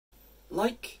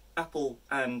Like Apple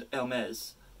and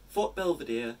Hermes, Fort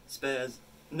Belvedere spares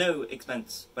no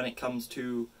expense when it comes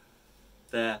to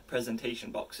their presentation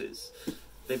boxes.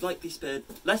 They've likely spared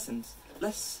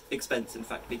less expense, in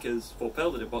fact, because Fort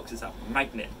Belvedere boxes have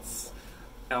magnets.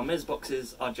 Hermes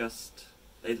boxes are just,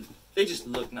 they just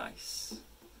look nice.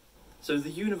 So the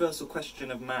universal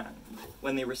question of man,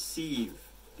 when they receive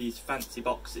these fancy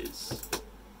boxes, what the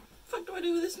fuck do I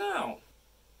do with this now?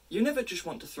 You never just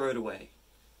want to throw it away,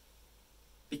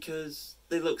 because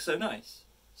they look so nice.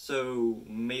 So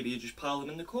maybe you just pile them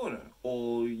in the corner,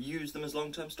 or use them as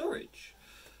long-term storage.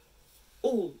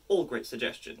 All great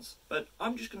suggestions, but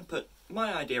I'm just going to put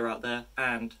my idea out there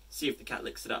and see if the cat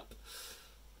licks it up.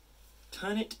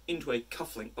 Turn it into a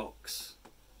cufflink box.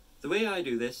 The way I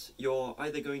do this, you're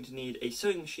either going to need a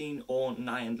sewing machine or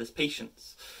nigh endless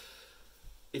patience.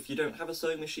 If you don't have a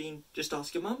sewing machine, just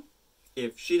ask your mum.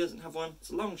 If she doesn't have one,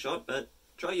 it's a long shot, but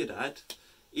try your dad.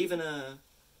 Even a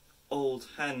old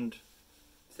hand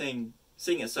thing,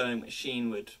 seeing a sewing machine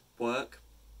would work.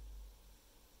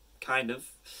 Kind of.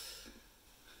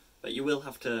 But you will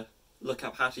have to look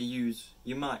up how to use,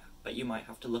 you might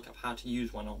have to look up how to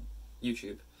use one on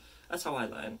YouTube. That's how I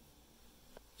learn.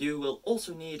 You will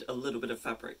also need a little bit of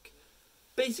fabric.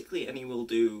 Basically any will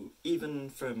do, even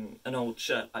from an old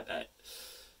shirt, I bet.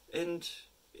 And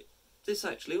this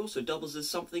actually also doubles as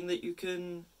something that you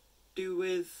can do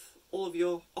with all of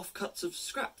your offcuts of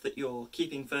scrap that you're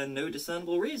keeping for no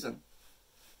discernible reason.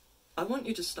 I want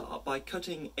you to start by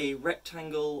cutting a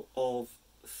rectangle of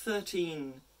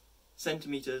 13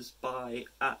 centimeters by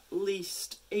at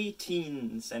least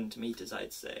 18 centimeters,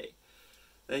 I'd say.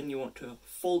 Then you want to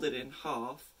fold it in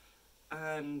half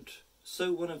and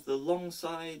sew one of the long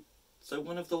sides, sew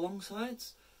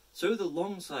the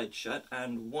long side shut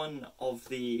and one of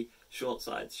the short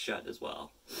sides shut as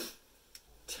well.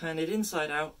 Turn it inside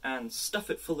out and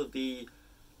stuff it full of the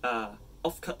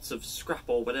offcuts of scrap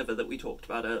or whatever that we talked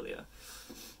about earlier.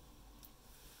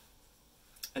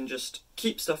 And just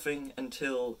keep stuffing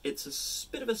until it's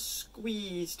a bit of a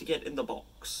squeeze to get in the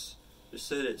box, just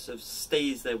so that it sort of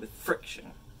stays there with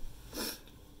friction.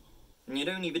 And you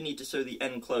don't even need to sew the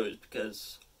end closed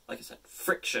because, like I said,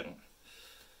 friction.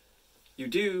 You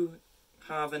do,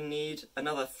 however, need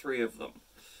another 3 of them.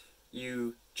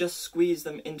 You just squeeze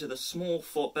them into the small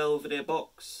Fort Belvedere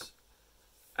box,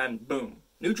 and boom,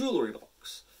 new jewellery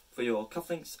box for your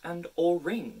cufflinks and or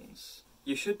rings.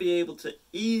 You should be able to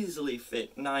easily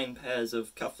fit 9 pairs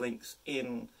of cufflinks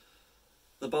in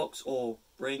the box, or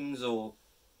rings, or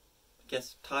I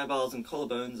guess tie bars and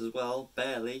collarbones as well,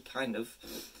 barely, kind of.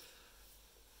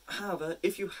 However,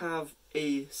 if you have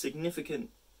a significantly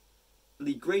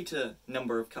greater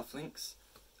number of cufflinks,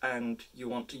 and you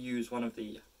want to use one of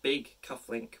the big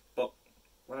cufflink box,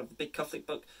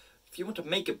 if you want to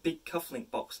make a big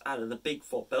cufflink box out of the big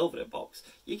Fort Belvedere box,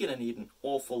 you're going to need an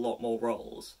awful lot more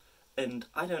rolls. And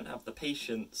I don't have the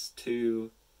patience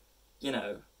to, you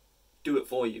know, do it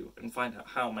for you and find out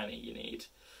how many you need.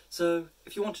 So,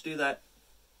 if you want to do that,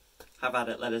 have at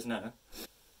it, let us know.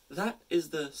 That is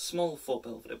the small Fort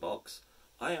Belvedere box.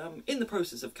 I am in the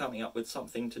process of coming up with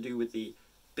something to do with the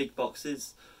big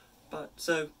boxes,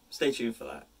 so stay tuned for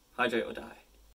that. Hydrate or die.